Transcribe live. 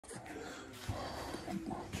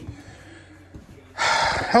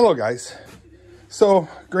Hello guys. So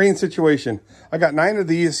grain situation. I got 9 of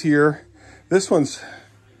these here. This one's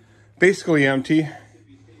basically empty.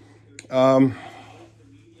 And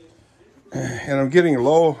I'm getting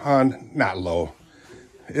low on, not low.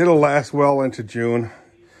 It'll last well into June.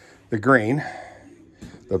 The grain.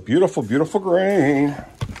 The beautiful, beautiful grain.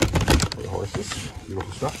 For the horses.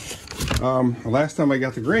 Beautiful stuff. The last time I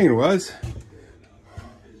got the grain was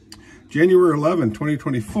January 11,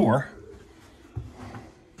 2024.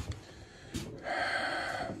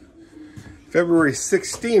 February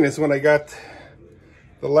 16 is when I got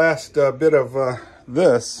the last bit of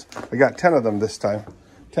this. I got 10 of them this time.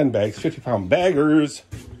 10 bags, 50-pound baggers.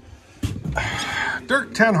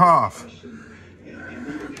 Dirk 10 Haaf.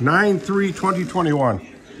 9/3/2021.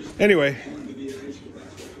 Anyway,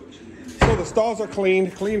 so the stalls are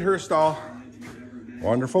cleaned. Cleaned her stall.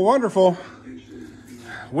 Wonderful, wonderful.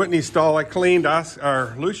 Whitney's stall I cleaned.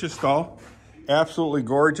 Lucia's stall. Absolutely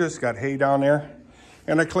gorgeous. Got hay down there.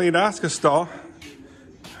 And I cleaned Oscar's stall,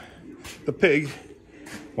 the pig.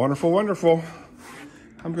 Wonderful, wonderful.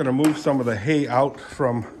 I'm gonna move some of the hay out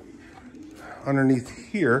from underneath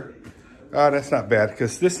here. That's not bad,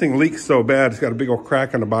 because this thing leaks so bad. It's got a big old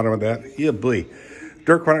crack on the bottom of that. Yeah, boy.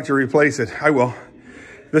 Dirk, why don't you replace it? I will.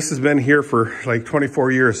 This has been here for like 24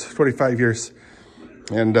 years, 25 years.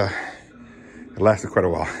 And it lasted quite a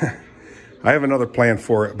while. I have another plan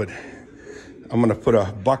for it, but I'm gonna put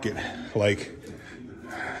a bucket like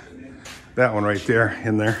that one right there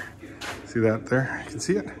in there. See that there? You can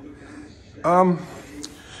see it.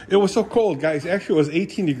 It was so cold, guys. Actually, it was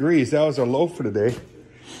 18 degrees. That was our low for today.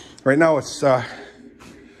 Right now it's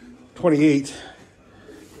 28.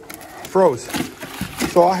 Froze.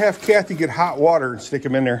 So I'll have Kathy get hot water and stick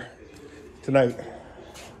them in there tonight.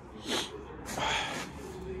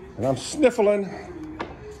 And I'm sniffling.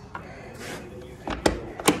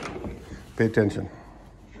 Pay attention.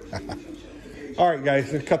 All right,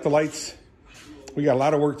 guys, let's cut the lights. We got a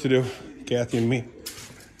lot of work to do, Kathy and me,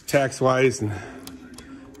 tax-wise, and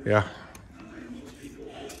yeah.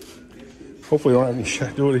 Hopefully, we don't have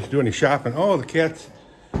any do any shopping. Oh, the cat's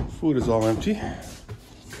food is all empty.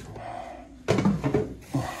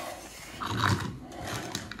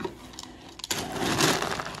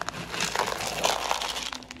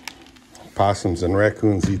 Possums and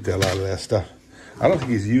raccoons eat a lot of that stuff. I don't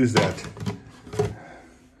think he's used that.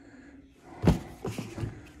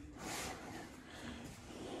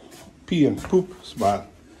 Pee and poop spot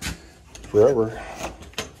forever.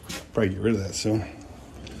 Probably get rid of that soon.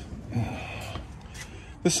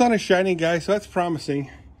 The sun is shining, guys, so that's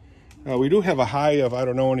promising. We do have a high of, I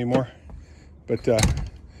don't know anymore, but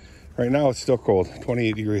right now it's still cold,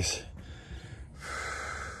 28 degrees.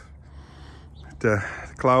 The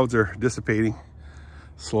clouds are dissipating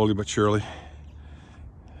slowly but surely.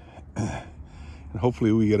 And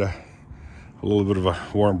hopefully we get a little bit of a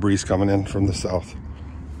warm breeze coming in from the south.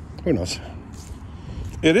 Who knows?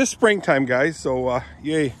 It is springtime, guys, so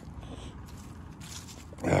yay.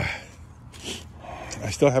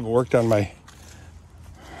 I still haven't worked on my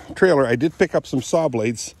trailer. I did pick up some saw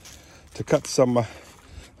blades to cut some,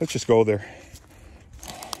 let's just go there.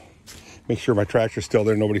 Make sure my tractor's still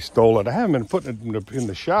there, nobody stole it. I haven't been putting it in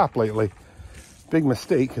the shop lately. Big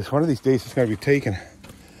mistake, because one of these days it's going to be taken.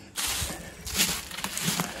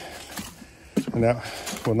 And that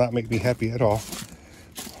will not make me happy at all.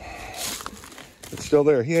 It's still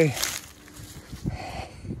there, yay.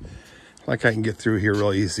 Like I can get through here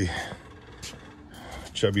real easy.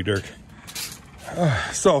 Chubby Dirk.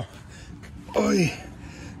 So,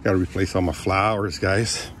 gotta replace all my flowers,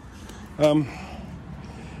 guys.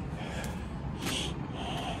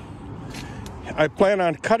 I plan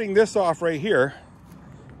on cutting this off right here.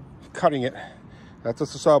 Cutting it. That's what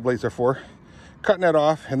the saw blades are for. Cutting that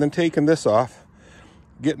off and then taking this off.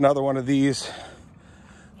 Get another one of these.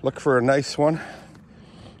 Look for a nice one.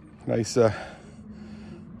 Nice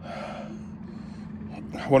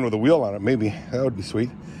one with a wheel on it, maybe. That would be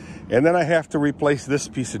sweet. And then I have to replace this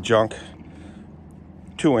piece of junk.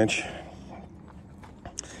 2-inch.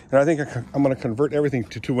 And I think I'm going to convert everything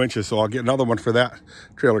to 2 inches, so I'll get another one for that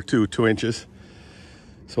trailer too, 2 inches.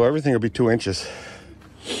 So everything will be 2 inches.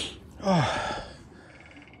 Oh.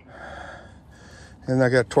 And I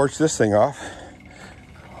got to torch this thing off.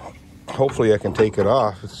 Hopefully I can take it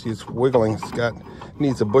off. It's wiggling.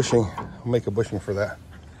 Needs a bushing. I'll make a bushing for that.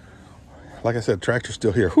 Like I said, tractor's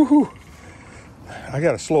still here. Woohoo! I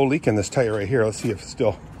got a slow leak in this tire right here. Let's see if it's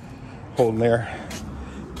still holding there.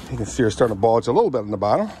 You can see her starting to bulge a little bit in the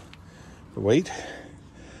bottom. But wait,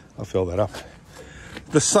 I'll fill that up.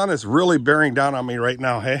 The sun is really bearing down on me right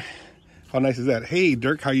now, hey? How nice is that? Hey,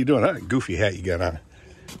 Dirk, how you doing? That goofy hat you got on.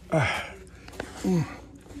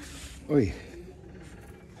 Oy.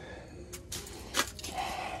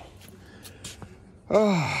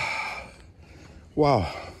 Oh,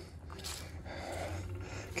 wow.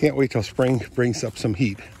 Can't wait till spring brings up some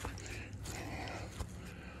heat.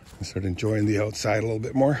 I start enjoying the outside a little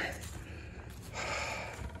bit more.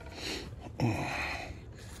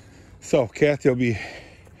 So Kathy will be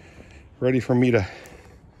ready for me to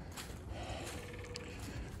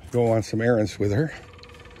go on some errands with her.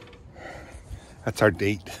 That's our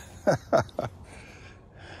date.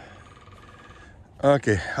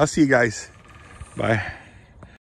 Okay, I'll see you guys. Bye.